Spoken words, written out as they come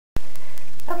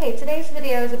Okay, today's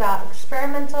video is about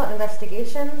experimental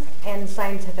investigations and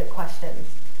scientific questions.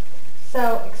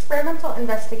 So experimental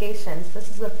investigations, this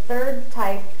is the third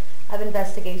type of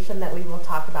investigation that we will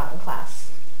talk about in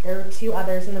class. There were two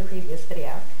others in the previous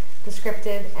video,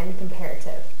 descriptive and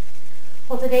comparative.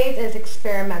 Well, today's is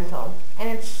experimental, and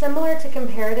it's similar to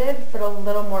comparative, but a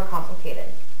little more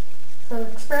complicated. So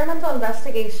experimental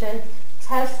investigation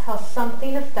tests how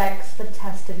something affects the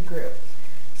tested group.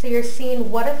 So you're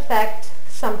seeing what effect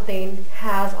something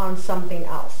has on something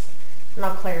else, and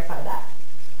I'll clarify that.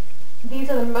 These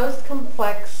are the most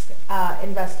complex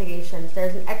investigations.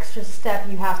 There's an extra step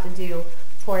you have to do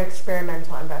for an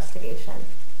experimental investigation.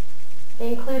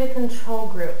 They include a control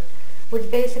group, which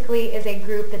basically is a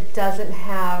group that doesn't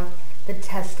have the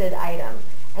tested item,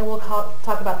 and we'll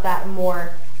talk about that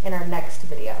more in our next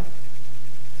video.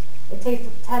 It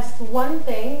tests one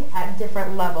thing at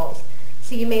different levels.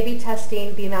 So you may be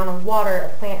testing the amount of water a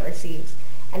plant receives,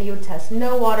 and you would test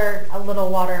no water, a little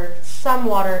water, some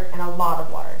water, and a lot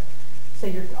of water. So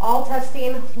you're all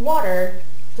testing water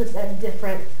just at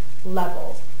different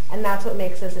levels, and that's what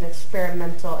makes this an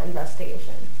experimental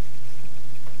investigation.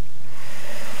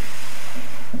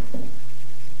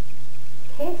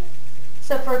 Okay,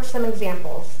 so for some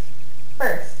examples.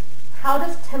 First, how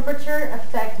does temperature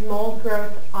affect mold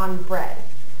growth on bread?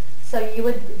 So you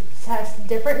would test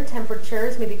different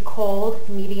temperatures, maybe cold,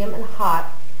 medium, and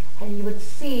hot, and you would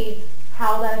see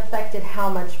how that affected how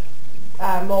much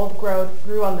mold growth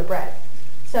grew on the bread.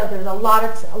 So if there's a lot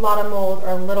of mold or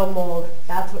a little mold,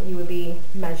 that's what you would be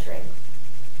measuring.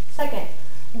 Second,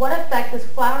 what effect does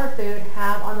flower food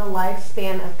have on the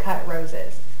lifespan of cut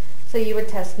roses? So you would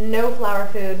test no flower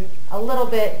food, a little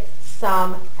bit,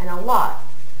 some, and a lot.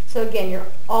 So again, you're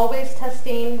always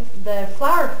testing the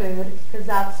flower food because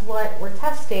that's what we're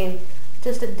testing,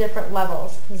 just at different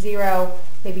levels, 0,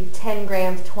 maybe 10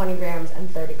 grams, 20 grams,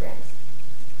 and 30 grams.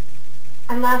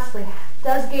 And lastly,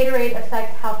 does Gatorade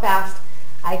affect how fast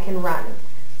I can run?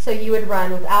 So you would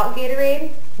run without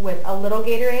Gatorade, with a little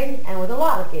Gatorade, and with a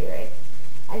lot of Gatorade.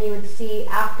 And you would see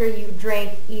after you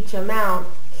drank each amount,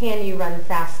 can you run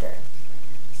faster?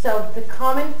 So the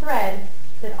common thread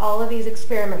that all of these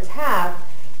experiments have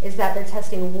is that they're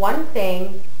testing one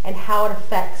thing and how it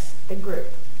affects the group.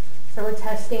 So we're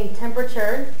testing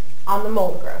temperature on the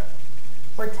mold growth.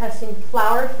 We're testing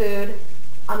flower food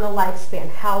on the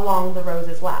lifespan, how long the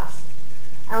roses last.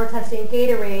 And we're testing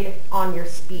Gatorade on your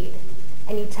speed.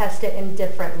 And you test it in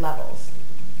different levels.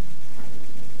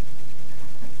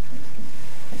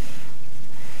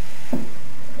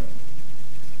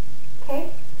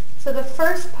 Okay, so the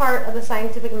first part of the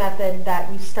scientific method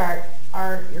that you start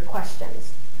are your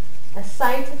questions. A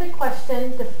scientific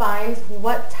question defines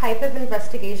what type of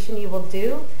investigation you will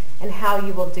do and how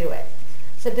you will do it.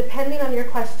 So depending on your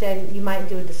question, you might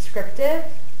do a descriptive,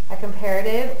 a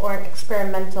comparative, or an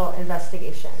experimental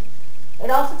investigation. It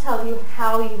also tells you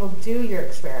how you will do your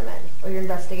experiment or your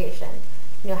investigation.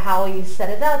 You know, how will you set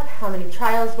it up? How many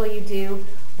trials will you do?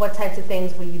 What types of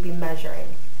things will you be measuring?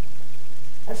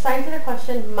 A scientific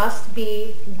question must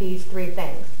be these three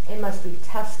things. It must be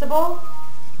testable,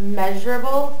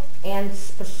 measurable, and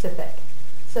specific.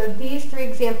 So these three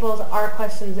examples are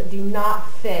questions that do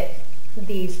not fit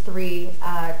these three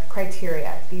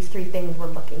criteria, these three things we're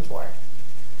looking for.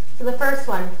 So the first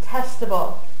one,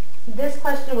 testable. This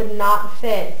question would not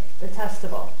fit the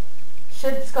testable.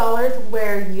 Should scholars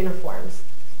wear uniforms?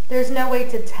 There's no way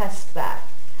to test that.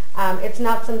 It's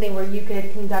not something where you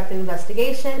could conduct an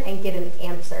investigation and get an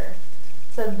answer.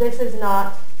 So this is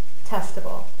not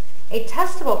testable. A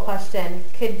testable question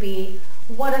could be,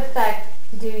 what effect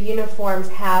do uniforms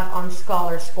have on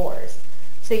scholar scores?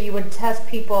 So you would test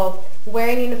people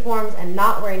wearing uniforms and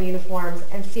not wearing uniforms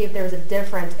and see if there was a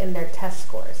difference in their test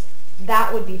scores.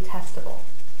 That would be testable.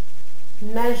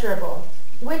 Measurable.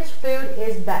 Which food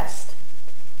is best?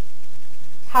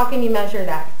 How can you measure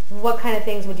that? What kind of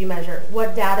things would you measure?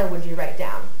 What data would you write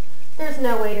down? There's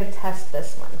no way to test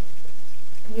this one.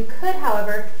 You could,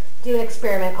 however, do an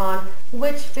experiment on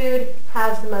which food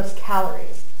has the most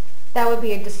calories. That would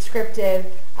be a descriptive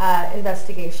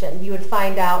investigation. You would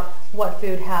find out what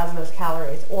food has the most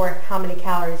calories or how many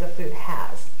calories a food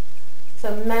has.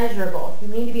 So measurable. You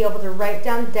need to be able to write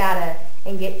down data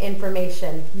and get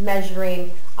information,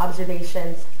 measuring,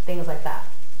 observations, things like that.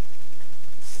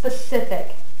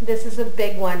 Specific. This is a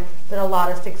big one that a lot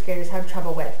of sixth graders have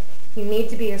trouble with. You need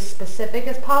to be as specific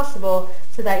as possible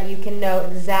so that you can know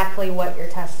exactly what you're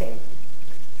testing.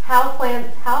 How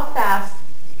fast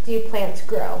do plants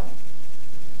grow?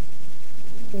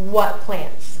 What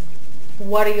plants?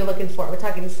 What are you looking for? We're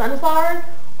talking sunflowers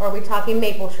or are we talking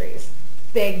maple trees?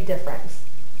 Big difference.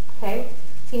 Okay?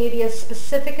 You need to be as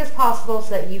specific as possible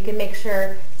so that you can make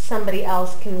sure somebody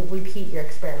else can repeat your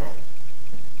experiment.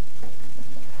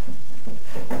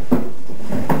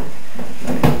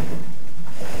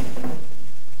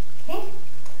 Okay?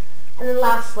 And then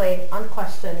lastly, on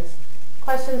questions.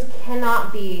 Questions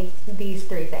cannot be these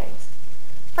three things.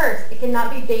 First, it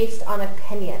cannot be based on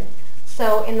opinion.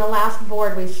 So in the last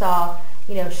board we saw,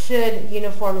 should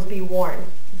uniforms be worn?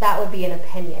 That would be an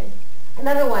opinion.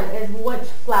 Another one is which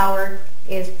flower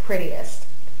is prettiest?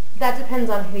 That depends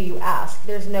on who you ask.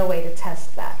 There's no way to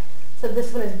test that. So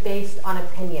this one is based on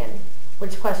opinion,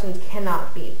 which questions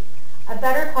cannot be. A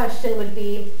better question would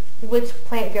be, which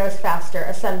plant grows faster,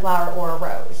 a sunflower or a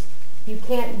rose? You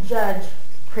can't judge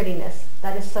prettiness.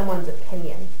 That is someone's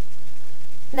opinion.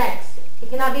 Next, it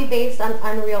cannot be based on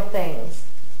unreal things.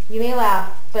 You may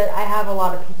laugh, but I have a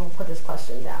lot of people put this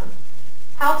question down.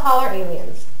 How tall are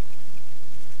aliens?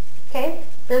 Okay,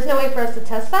 there's no way for us to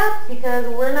test that because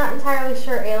we're not entirely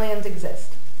sure aliens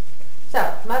exist.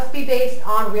 So, must be based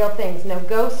on real things. No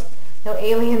ghosts, no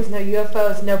aliens, no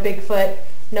UFOs, no Bigfoot,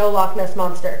 no Loch Ness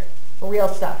Monster. Real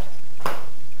stuff.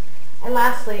 And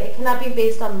lastly, it cannot be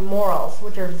based on morals,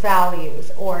 which are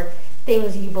values or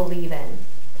things you believe in.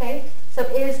 Okay, so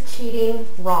is cheating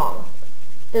wrong?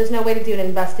 There's no way to do an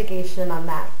investigation on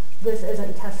that. This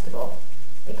isn't testable.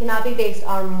 It cannot be based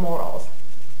on morals.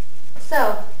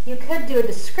 So you could do a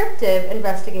descriptive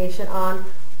investigation on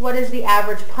what is the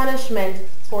average punishment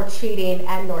for cheating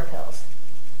at North Hills.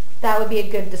 That would be a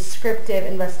good descriptive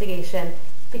investigation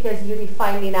because you'd be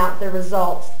finding out the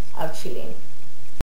results of cheating.